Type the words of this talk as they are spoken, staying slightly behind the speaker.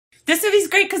This movie's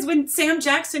great because when Sam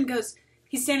Jackson goes,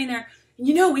 he's standing there,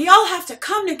 you know, we all have to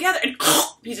come together, and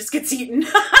he just gets eaten.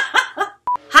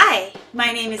 Hi,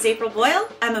 my name is Apryl Boyle.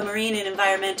 I'm a marine and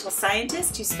environmental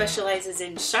scientist who specializes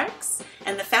in sharks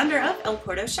and the founder of El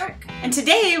Porto Shark. And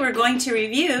today we're going to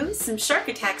review some shark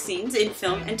attack scenes in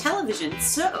film and television.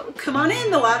 So come on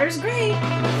in, the water's great.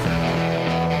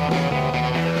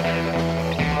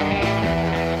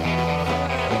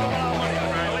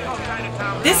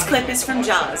 This clip is from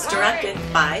Jaws, directed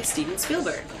by Steven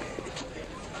Spielberg.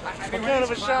 What kind of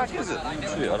a shark is it?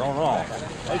 Gee, I don't know.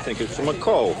 I think it's a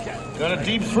macaw. Got a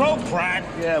deep throat, Pratt.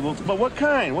 Yeah, but what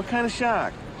kind? What kind of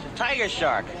shark? Tiger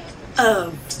shark.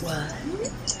 A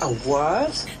what? A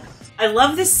what? I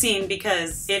love this scene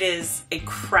because it is a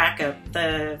crack-up.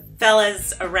 The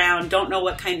fellas around don't know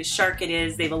what kind of shark it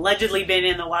is. They've allegedly been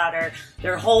in the water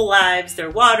their whole lives.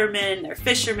 They're watermen, they're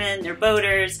fishermen, they're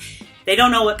boaters. They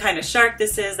don't know what kind of shark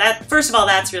this is. First of all,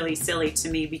 that's really silly to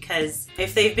me because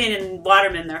if they've been in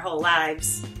watermen their whole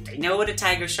lives, they know what a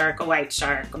tiger shark, a white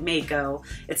shark, a mako.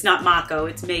 It's not mako,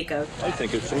 it's mako. I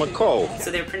think it's a macaw.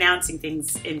 So they're pronouncing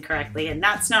things incorrectly, and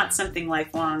that's not something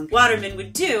lifelong watermen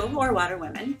would do, or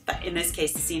waterwomen. But in this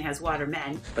case, the scene has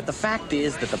watermen. But the fact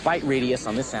is that the bite radius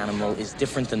on this animal is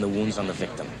different than the wounds on the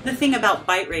victim. The thing about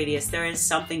bite radius, there is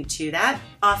something to that.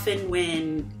 Often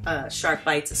when a shark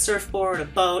bites a surfboard, a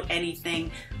boat,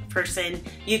 anything, person,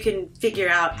 you can figure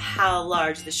out how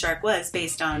large the shark was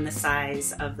based on the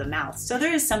size of the mouth. So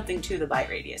there is something to the bite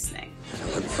radius thing.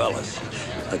 Look, fellas,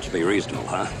 let's be reasonable,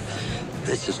 huh?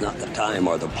 This is not the time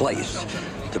or the place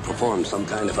to perform some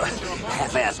kind of a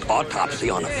half-assed autopsy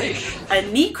on a fish. A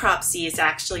necropsy is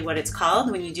actually what it's called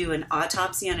when you do an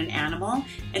autopsy on an animal.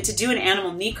 And to do an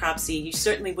animal necropsy, you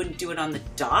certainly wouldn't do it on the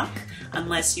dock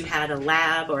unless you had a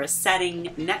lab or a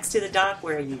setting next to the dock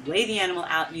where you lay the animal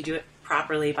out and you do it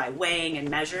properly by weighing and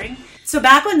measuring. So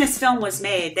back when this film was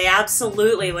made, they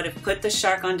absolutely would have put the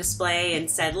shark on display and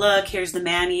said, look, here's the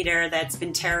man-eater that's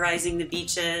been terrorizing the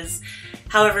beaches.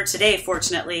 However, today,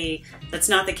 fortunately, that's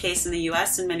not the case in the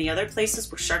US and many other places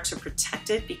where sharks are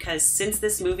protected, because since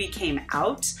this movie came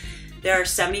out, there are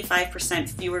 75%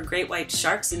 fewer great white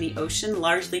sharks in the ocean,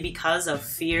 largely because of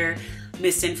fear,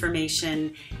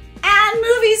 misinformation, and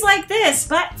movies like this.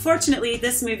 But fortunately,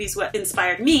 this movie's what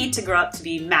inspired me to grow up to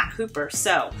be Matt Hooper,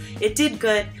 so it did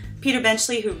good. Peter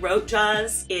Benchley, who wrote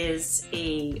Jaws, is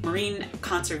a marine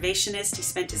conservationist. He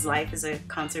spent his life as a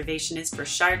conservationist for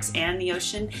sharks and the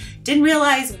ocean. Didn't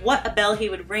realize what a bell he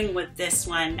would ring with this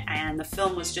one, and the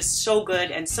film was just so good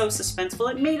and so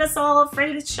suspenseful, it made us all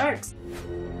afraid of sharks.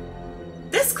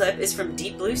 This clip is from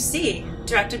Deep Blue Sea,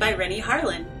 directed by Rennie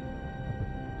Harlin.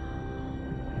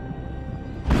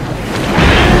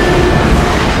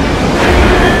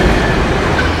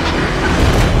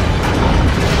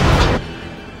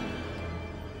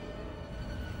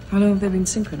 How long have they been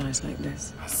synchronized like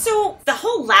this? So the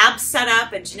whole lab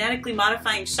setup and genetically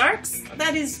modifying sharks,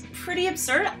 that is pretty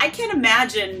absurd. I can't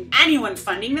imagine anyone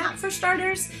funding that, for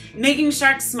starters. Making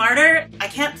sharks smarter, I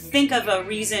can't think of a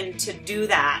reason to do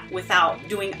that without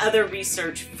doing other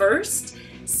research first.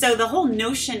 So the whole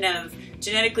notion of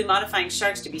genetically modifying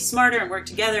sharks to be smarter and work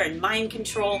together and mind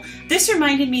control. This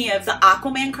reminded me of the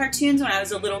Aquaman cartoons when I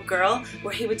was a little girl,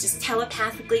 where he would just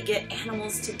telepathically get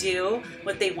animals to do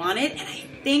what they wanted, and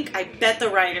I bet the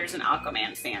writer's an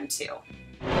Aquaman fan too.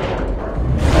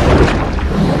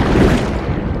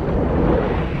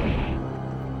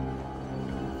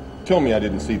 Tell me I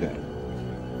didn't see that.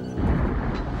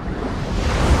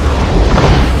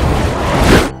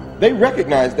 They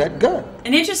recognized that gun.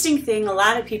 An interesting thing a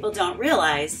lot of people don't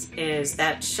realize is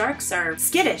that sharks are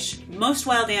skittish. Most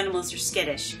wild animals are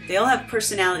skittish. They all have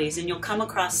personalities, and you'll come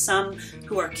across some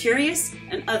who are curious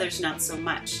and others not so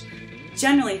much.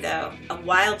 Generally though, a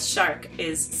wild shark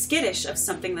is skittish of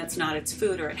something that's not its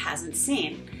food or it hasn't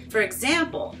seen. For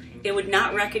example, it would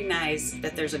not recognize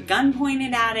that there's a gun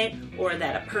pointed at it or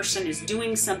that a person is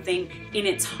doing something in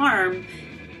its harm,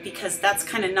 because that's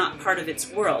kind of not part of its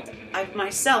world. I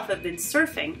myself have been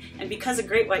surfing, and because a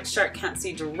great white shark can't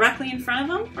see directly in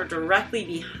front of them or directly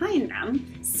behind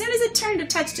them, as soon as it turned a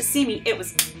touch to see me, it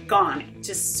was gone.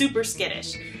 Just super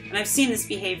skittish. And I've seen this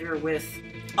behavior with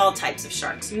all types of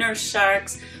sharks. Nurse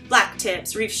sharks, black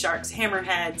tips, reef sharks,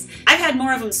 hammerheads. I've had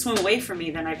more of them swim away from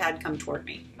me than I've had come toward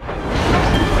me.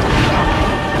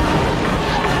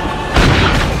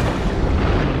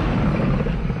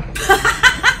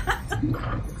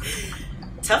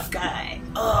 Tough guy.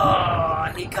 Oh,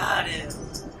 he got him.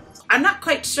 I'm not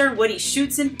quite sure what he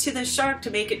shoots into the shark to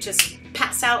make it just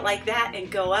pass out like that and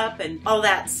go up, and all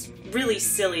that's really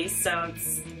silly, so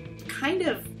it's kind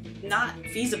of not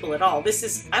feasible at all.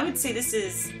 I would say this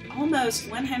is almost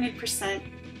 100%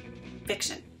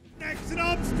 fiction. Next, and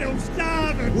I'm still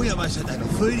starving. We almost had to have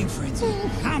a feeding frenzy.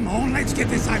 Come on, let's get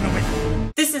this over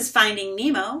with. This is Finding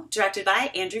Nemo, directed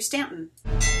by Andrew Stanton.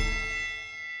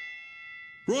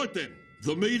 Right then,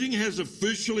 the meeting has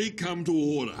officially come to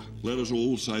order. Let us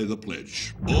all say the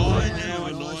pledge. I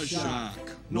am a nice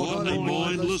shark, not a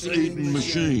mindless eating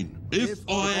machine. If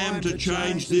I am to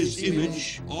change this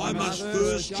image, I must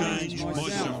first change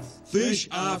myself. Fish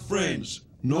are friends,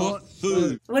 not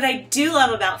food. What I do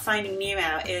love about Finding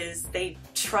Nemo is they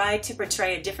try to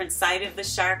portray a different side of the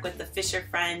shark with the fish are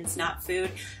friends, not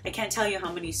food. I can't tell you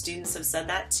how many students have said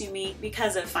that to me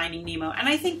because of Finding Nemo. And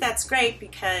I think that's great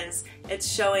because it's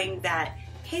showing that,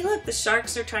 hey look, the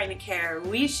sharks are trying to care,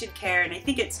 we should care, and I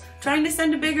think it's trying to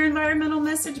send a bigger environmental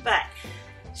message, but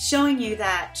showing you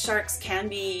that sharks can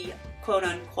be quote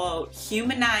unquote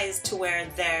humanized to where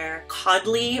they're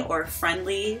cuddly or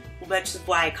friendly, which is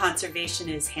why conservation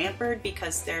is hampered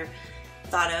because they're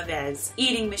thought of as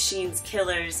eating machines,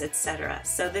 killers, etc.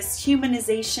 So this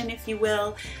humanization, if you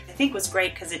will, I think was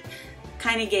great because it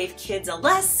kind of gave kids a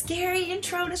less scary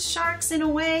intro to sharks in a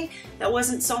way that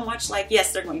wasn't so much like,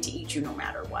 yes, they're going to eat you no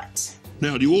matter what.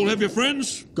 Now, do you all have your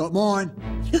friends? Got mine.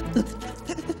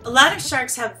 A lot of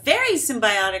sharks have very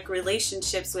symbiotic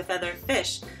relationships with other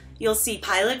fish. You'll see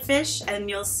pilot fish and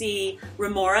you'll see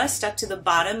remora stuck to the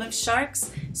bottom of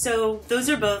sharks. So those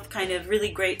are both kind of really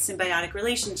great symbiotic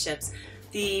relationships.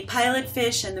 The pilot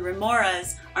fish and the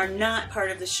remoras are not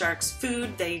part of the shark's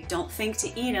food. They don't think to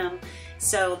eat them.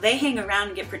 So they hang around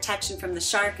and get protection from the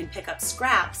shark and pick up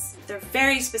scraps. They're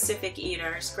very specific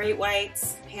eaters. Great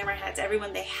whites, hammerheads,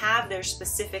 everyone, they have their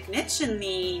specific niche in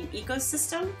the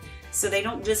ecosystem. So they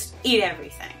don't just eat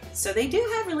everything. So they do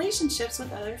have relationships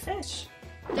with other fish.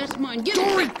 That's mine. Give me!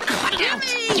 Ow!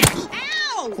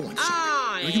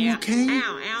 Oh, Are you okay? Ow,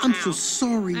 ow, I'm ow. so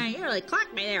sorry. Hey, you really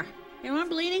clocked me there. You want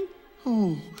bleeding?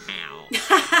 Oh. Ow.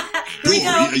 Here we go.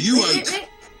 Are you okay?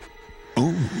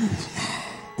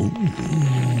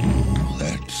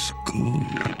 That's good.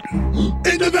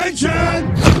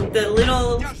 Intervention! The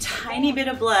little tiny bit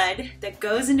of blood that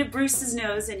goes into Bruce's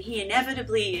nose and he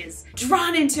inevitably is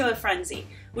drawn into a frenzy,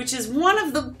 which is one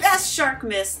of the best shark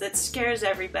myths that scares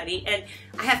everybody. And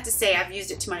I have to say, I've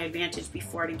used it to my advantage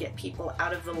before to get people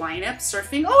out of the lineup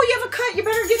surfing. Oh, you have a cut, you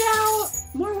better get out.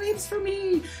 More waves for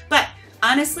me. But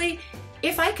honestly,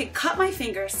 if I could cut my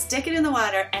finger, stick it in the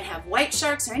water, and have white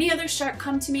sharks or any other shark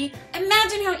come to me,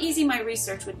 imagine how easy my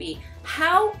research would be.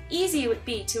 How easy it would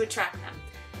be to attract them.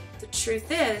 The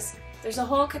truth is, there's a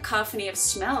whole cacophony of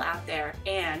smell out there,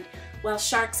 and while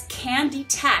sharks can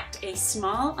detect a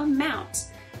small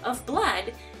amount of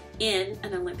blood in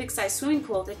an Olympic-sized swimming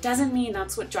pool, that doesn't mean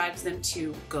that's what drives them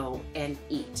to go and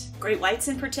eat. Great whites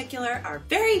in particular are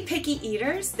very picky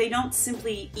eaters. They don't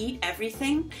simply eat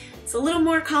everything. It's a little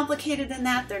more complicated than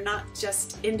that. They're not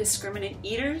just indiscriminate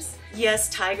eaters. Yes,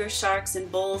 tiger sharks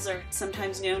and bulls are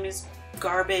sometimes known as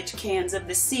garbage cans of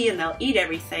the sea, and they'll eat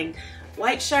everything.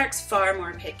 White sharks, far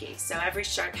more picky, so every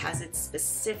shark has its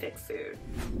specific food.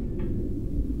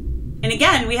 And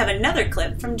again, we have another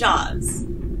clip from Jaws.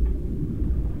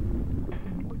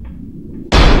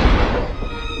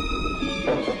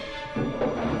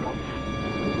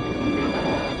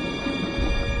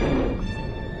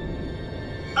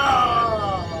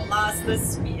 Oh, lost the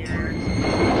spear.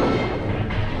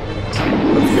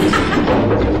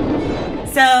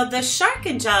 So the shark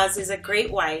in Jaws is a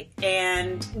great white,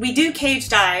 and we do cage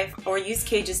dive or use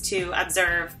cages to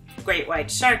observe great white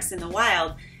sharks in the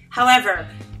wild. However,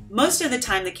 most of the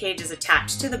time the cage is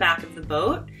attached to the back of the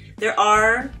boat. There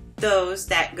are those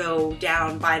that go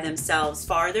down by themselves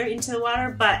farther into the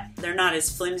water, but they're not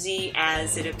as flimsy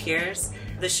as it appears.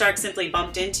 The shark simply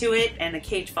bumped into it and the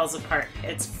cage falls apart.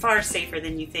 It's far safer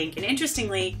than you think. And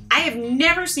interestingly, I have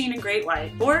never seen a great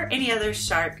white or any other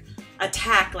shark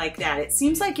attack like that. It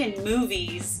seems like in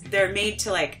movies they're made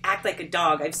to like act like a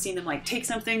dog. I've seen them like take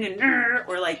something and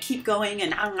or like keep going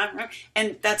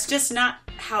and that's just not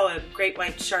how a great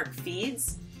white shark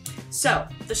feeds. So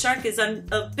the shark is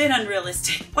a bit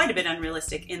unrealistic, quite a bit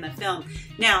unrealistic in the film.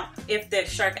 Now, if the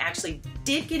shark actually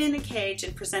did get in the cage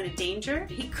and present a danger,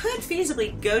 he could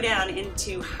feasibly go down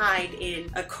into hide in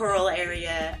a coral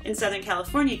area in Southern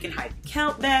California. You can hide in a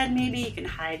kelp bed, maybe you can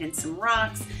hide in some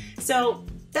rocks. So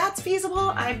that's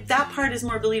feasible. That part is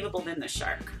more believable than the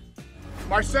shark.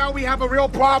 Marcel, we have a real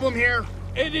problem here.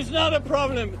 It is not a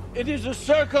problem. It is a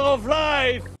circle of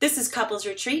life. This is Couples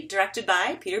Retreat, directed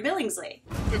by Peter Billingsley.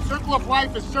 The circle of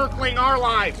life is circling our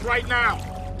lives right now.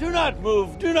 Do not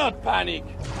move. Do not panic.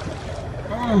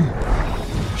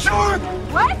 Shark!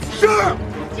 What? Shark!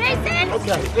 Jason!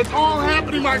 Okay, it's all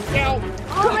happening, Marcel.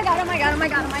 Oh my god, oh my god, oh my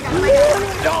god, oh my god, oh my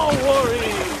god. Don't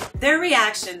worry. Their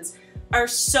reactions are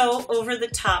so over the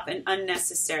top and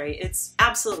unnecessary. It's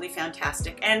absolutely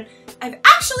fantastic. And I've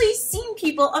actually seen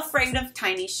people afraid of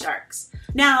tiny sharks.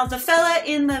 Now, the fella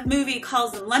in the movie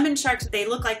calls them lemon sharks. They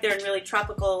look like they're in really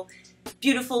tropical,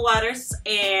 beautiful waters,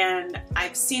 and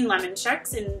I've seen lemon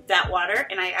sharks in that water,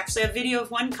 and I actually have video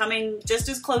of one coming just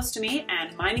as close to me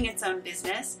and minding its own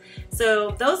business.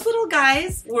 So those little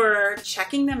guys were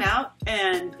checking them out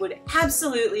and would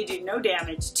absolutely do no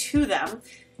damage to them.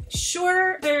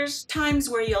 Sure, there's times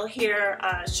where you'll hear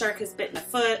a shark has bitten a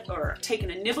foot or taken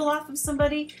a nibble off of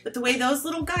somebody, but the way those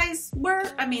little guys were,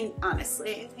 I mean,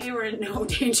 honestly, they were in no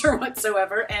danger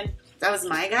whatsoever, and if that was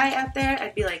my guy out there,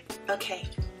 I'd be like, okay,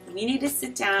 we need to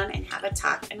sit down and have a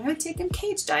talk, and I would take him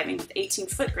cage diving with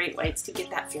 18-foot great whites to get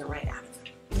that fear right out of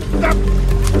him.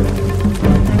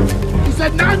 He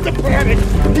said not to panic.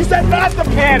 He said not to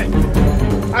panic.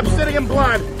 I'm sitting in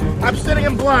blood. I'm sitting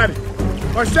in blood.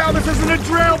 Marcel, this isn't a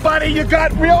drill, buddy. You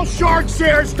got real sharks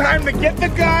here. It's time to get the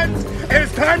guns, and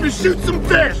it's time to shoot some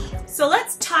fish. So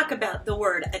let's talk about the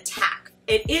word attack.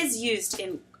 It is used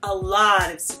in a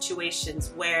lot of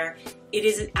situations where it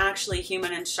isn't actually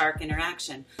human and shark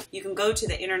interaction. You can go to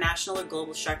the International or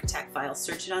Global Shark Attack file,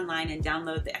 search it online, and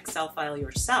download the Excel file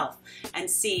yourself and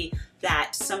see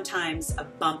that sometimes a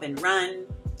bump and run.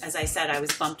 As I said, I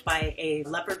was bumped by a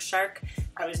leopard shark.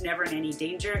 I was never in any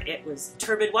danger. It was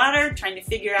turbid water, trying to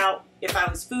figure out if I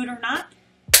was food or not.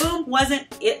 Boom, wasn't,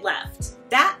 it left.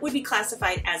 That would be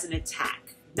classified as an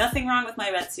attack. Nothing wrong with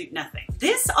my wetsuit, nothing.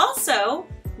 This also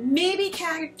may be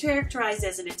characterized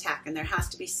as an attack, and there has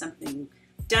to be something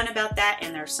done about that,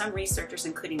 and there are some researchers,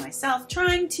 including myself,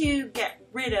 trying to get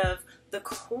rid of the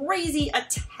crazy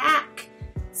attack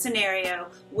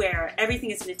scenario where everything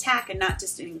is an attack and not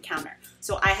just an encounter.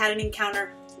 So I had an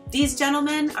encounter. These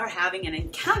gentlemen are having an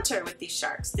encounter with these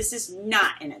sharks. This is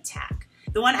not an attack.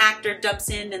 The one actor dumps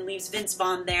in and leaves Vince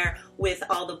Vaughn there with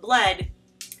all the blood.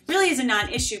 Really is a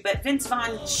non-issue, but Vince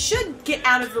Vaughn should get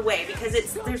out of the way because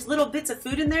there's little bits of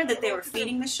food in there that they were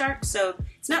feeding the shark, so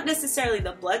it's not necessarily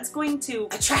the blood's going to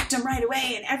attract them right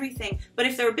away and everything, but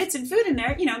if there were bits of food in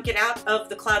there, you know, get out of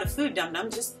the cloud of food, dum-dum,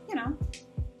 just, you know,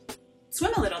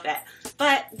 swim a little bit.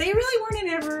 But they really weren't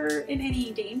ever in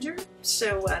any danger,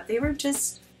 so they were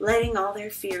just letting all their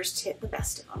fears hit the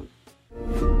best of them.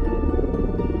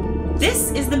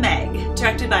 This is The Meg,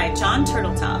 directed by John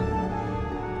Turteltaub.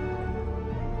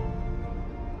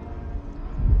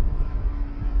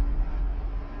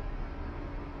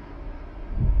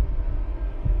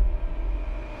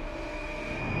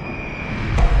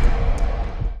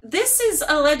 This is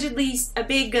allegedly a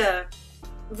big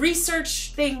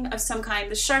research thing of some kind.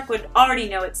 The shark would already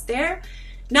know it's there.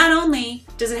 Not only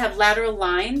does it have lateral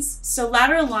lines, so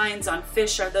lateral lines on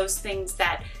fish are those things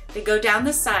that they go down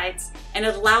the sides and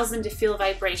it allows them to feel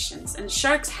vibrations. And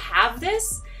sharks have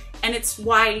this, and it's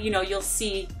why, you know, you'll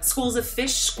see schools of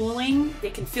fish schooling.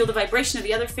 They can feel the vibration of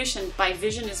the other fish and by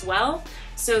vision as well.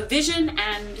 So vision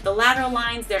and the lateral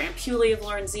lines, their ampullae of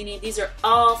Lorenzini, these are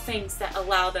all things that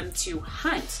allow them to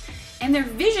hunt. And their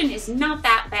vision is not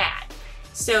that bad.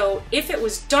 So if it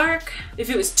was dark, if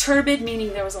it was turbid,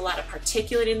 meaning there was a lot of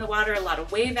particulate in the water, a lot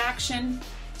of wave action,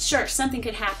 sure, something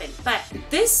could happen. But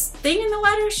this thing in the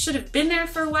water should have been there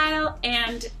for a while,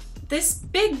 and this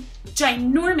big,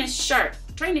 ginormous shark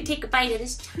trying to take a bite of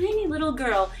this tiny little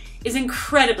girl is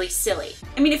incredibly silly.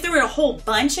 I mean, if there were a whole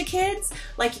bunch of kids,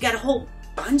 like you got a whole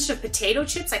bunch of potato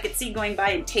chips, I could see going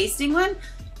by and tasting one.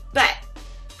 But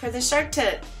for the shark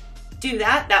to do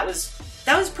that, that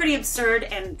was pretty absurd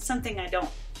and something I don't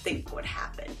think would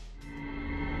happen.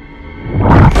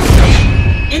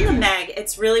 In The Meg,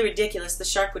 it's really ridiculous. The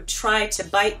shark would try to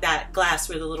bite that glass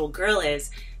where the little girl is,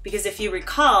 because if you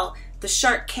recall, the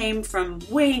shark came from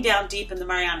way down deep in the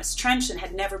Marianas Trench and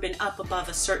had never been up above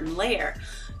a certain layer.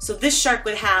 So this shark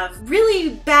would have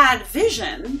really bad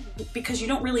vision, because you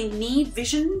don't really need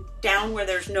vision down where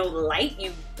there's no light.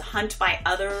 You hunt by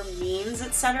other means,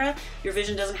 etc. Your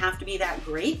vision doesn't have to be that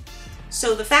great.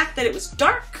 So the fact that it was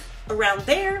dark around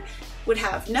there would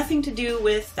have nothing to do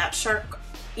with that shark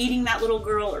eating that little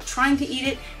girl or trying to eat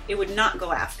it. It would not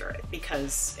go after it,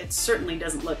 because it certainly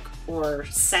doesn't look or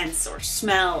sense or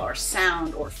smell or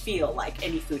sound or feel like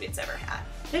any food it's ever had.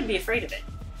 It'd be afraid of it.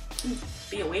 It'd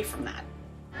be away from that.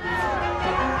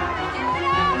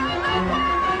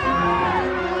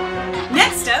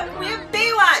 Next up, we have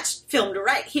Baywatch, filmed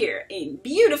right here in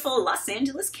beautiful Los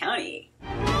Angeles County.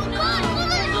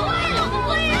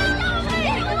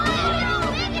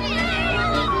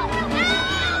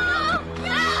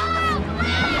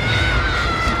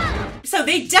 So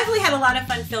they definitely had had a lot of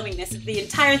fun filming this. The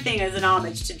entire thing is an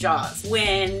homage to Jaws.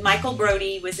 When Michael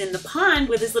Brody was in the pond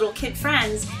with his little kid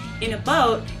friends in a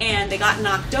boat and they got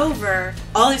knocked over,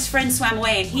 all his friends swam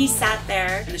away and he sat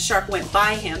there and the shark went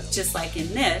by him, just like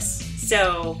in this.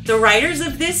 So the writers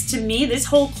of this, to me, this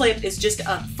whole clip is just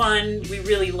a fun, we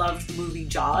really loved the movie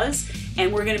Jaws,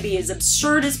 and we're gonna be as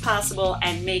absurd as possible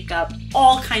and make up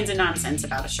all kinds of nonsense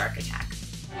about a shark attack.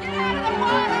 Get out of the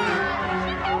water!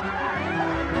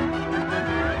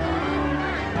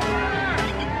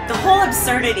 The whole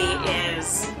absurdity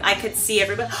is, I could see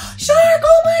everybody, shark,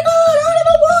 oh my God, out of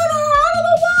the water, out of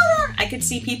the water! I could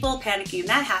see people panicking and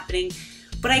that happening,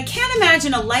 but I can't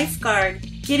imagine a lifeguard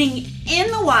getting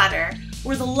in the water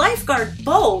where the lifeguard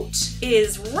boat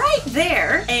is right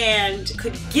there and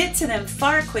could get to them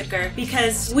far quicker,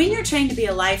 because when you're trained to be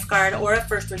a lifeguard or a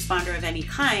first responder of any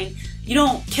kind, you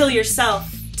don't kill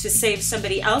yourself to save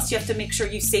somebody else. You have to make sure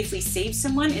you safely save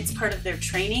someone. It's part of their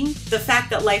training. The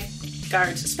fact that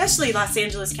lifeguards, especially Los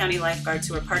Angeles County lifeguards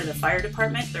who are part of the fire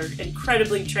department, they're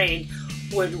incredibly trained,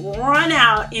 would run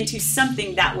out into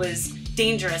something that was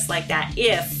dangerous like that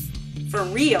if, for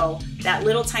real, that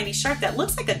little tiny shark that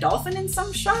looks like a dolphin in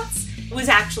some shots was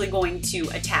actually going to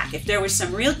attack. If there was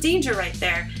some real danger right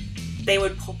there, they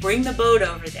would bring the boat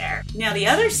over there. Now the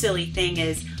other silly thing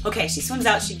is, okay, she swims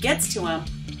out, she gets to him,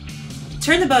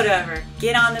 turn the boat over,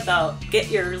 get on the boat, get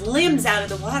your limbs out of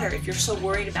the water if you're so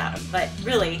worried about them, but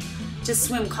really, just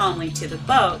swim calmly to the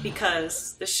boat,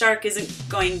 because the shark isn't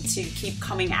going to keep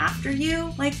coming after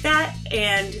you like that.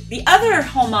 And the other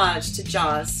homage to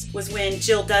Jaws was when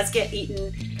Jill does get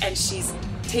eaten and she's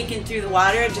taken through the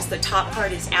water and just the top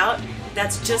part is out.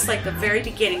 That's just like the very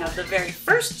beginning of the very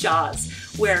first Jaws,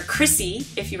 where Chrissy,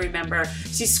 if you remember,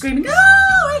 she's screaming,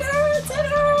 "Oh, it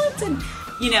hurts," and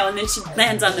you know, and then she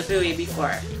lands on the buoy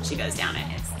before she goes down it.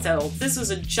 So this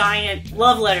was a giant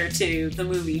love letter to the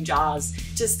movie Jaws.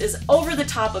 Just is over the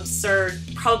top absurd,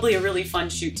 probably a really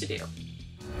fun shoot to do.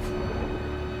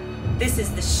 This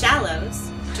is The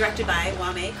Shallows, directed by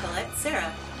Wame Colette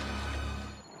Serra.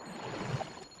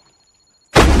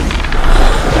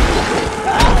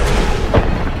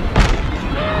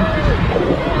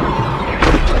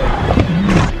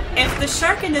 If the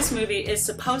shark in this movie is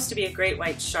supposed to be a great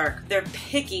white shark, they're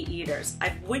picky eaters.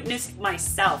 I've witnessed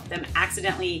myself them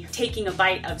accidentally taking a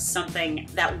bite of something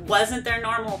that wasn't their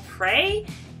normal prey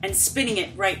and spitting it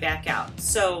right back out.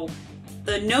 So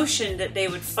the notion that they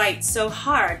would fight so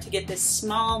hard to get this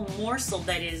small morsel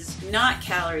that is not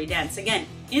calorie dense. Again,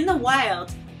 in the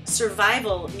wild,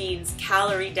 survival means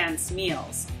calorie dense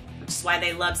meals, which is why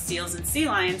they love seals and sea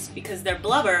lions, because their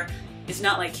blubber is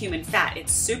not like human fat.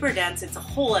 It's super dense. It's a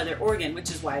whole other organ, which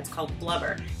is why it's called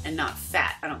blubber and not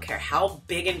fat. I don't care how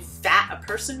big and fat a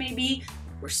person may be,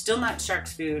 we're still not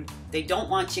shark's food. They don't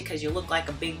want you because you look like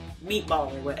a big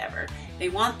meatball or whatever. They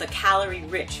want the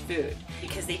calorie-rich food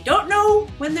because they don't know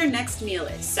when their next meal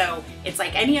is. So it's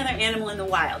like any other animal in the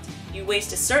wild. You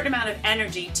waste a certain amount of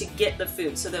energy to get the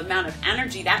food. So the amount of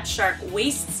energy that shark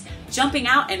wastes jumping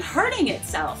out and hurting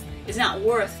itself is not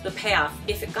worth the payoff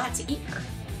if it got to eat her.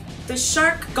 The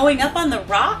shark going up on the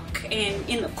rock and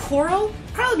in the coral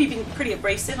probably being pretty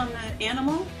abrasive on the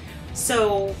animal.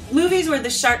 So movies where the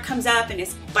shark comes up and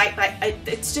is bite,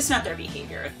 it's just not their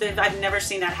behavior. I've never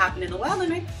seen that happen in the wild,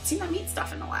 and I've seen them eat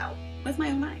stuff in the wild with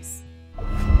my own eyes.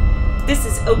 This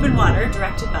is Open Water,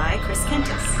 directed by Chris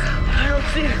Kentis. I don't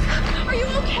see it. Are you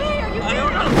okay? Are you I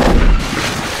don't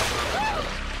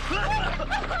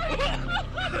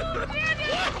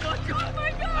Oh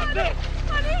my God!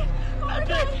 Honey! Oh my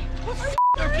God!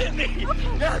 They're getting me!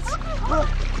 Yes!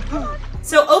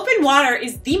 So Open Water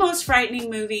is the most frightening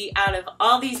movie out of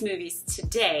all these movies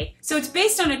today. So it's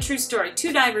based on a true story.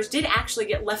 Two divers did actually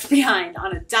get left behind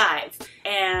on a dive,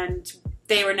 and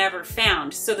they were never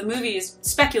found. So the movie is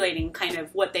speculating kind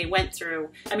of what they went through.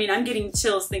 I mean, I'm getting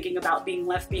chills thinking about being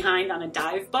left behind on a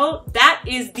dive boat. That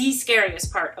is the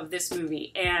scariest part of this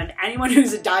movie. And anyone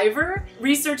who's a diver,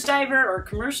 research diver or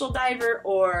commercial diver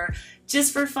or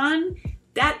just for fun,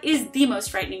 that is the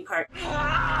most frightening part.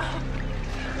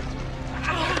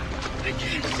 I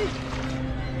can't see.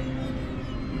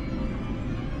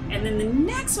 And then the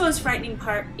next most frightening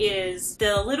part is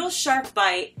the little shark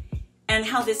bite, and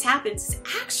how this happens is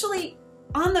actually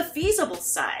on the feasible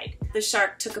side. The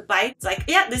shark took a bite, it's like,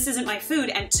 yeah, this isn't my food,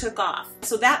 and took off.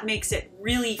 So that makes it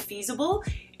really feasible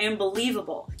and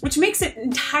believable, which makes it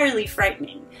entirely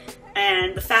frightening.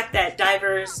 And the fact that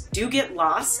divers do get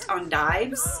lost on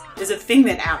dives is a thing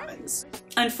that happens.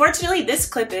 Unfortunately, this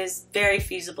clip is very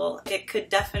feasible. It could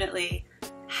definitely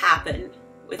happen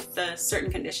with certain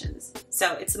conditions.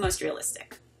 So it's the most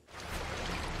realistic.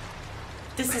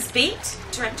 This is Bait,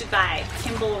 directed by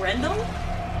Kimball Rendell.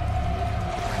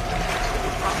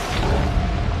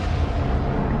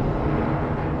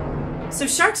 So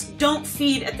sharks don't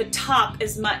feed at the top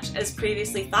as much as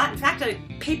previously thought. In fact, a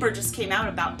paper just came out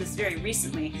about this very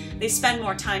recently. They spend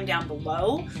more time down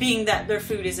below, being that their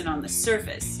food isn't on the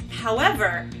surface.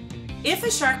 However, if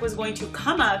a shark was going to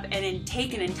come up and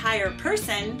take an entire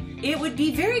person, it would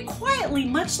be very quietly,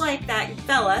 much like that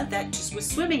fella that just was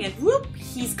swimming and whoop,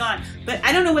 he's gone. But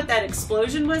I don't know what that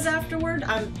explosion was afterward.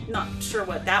 I'm not sure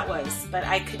what that was, but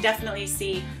I could definitely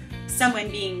see someone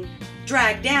being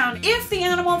dragged down if the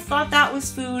animal thought that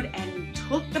was food and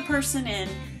took the person in.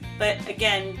 But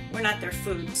again, we're not their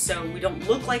food, so we don't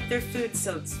look like their food,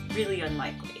 so it's really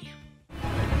unlikely.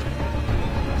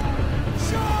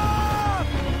 Shark!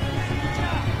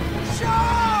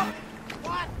 Shark!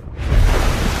 What?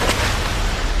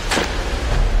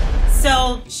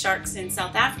 So sharks in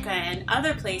South Africa and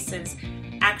other places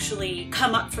actually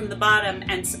come up from the bottom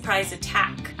and surprise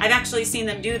attack. I've actually seen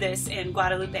them do this in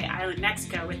Guadalupe Island,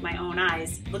 Mexico with my own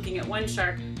eyes. Looking at one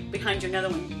shark, behind you another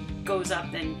one goes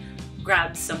up and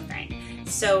grabs something.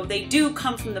 So they do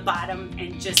come from the bottom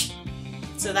and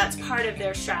so that's part of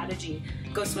their strategy.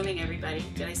 Go swimming, everybody.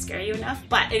 Did I scare you enough?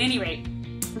 But at any rate,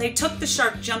 they took the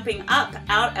shark jumping up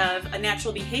out of a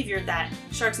natural behavior that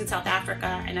sharks in South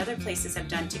Africa and other places have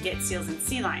done to get seals and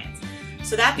sea lions.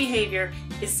 So that behavior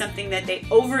is something that they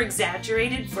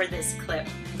over-exaggerated for this clip.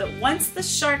 But once the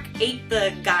shark ate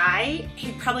the guy,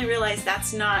 he probably realized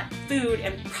that's not food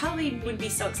and probably wouldn't be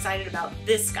so excited about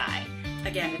this guy.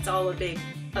 Again, it's all a big,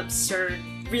 absurd,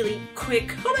 really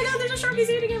quick, oh my god, there's a shark, he's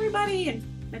eating everybody, and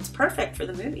it's perfect for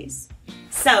the movies.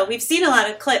 So we've seen a lot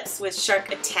of clips with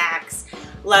shark attacks,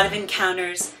 a lot of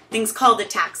encounters, things called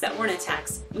attacks that weren't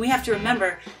attacks. And we have to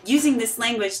remember, using this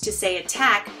language to say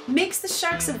attack makes the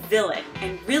sharks a villain.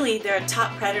 And really, they're a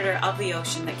top predator of the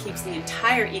ocean that keeps the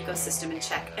entire ecosystem in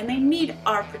check. And they need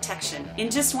our protection. In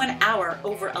just 1 hour,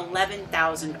 over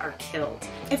 11,000 are killed.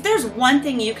 If there's one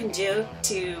thing you can do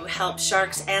to help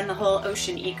sharks and the whole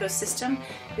ocean ecosystem,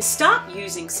 is stop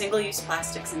using single-use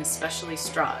plastics and especially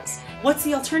straws. What's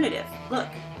the alternative? Look.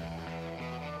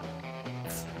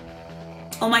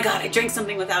 Oh my god, I drank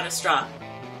something without a straw.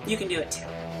 You can do it too.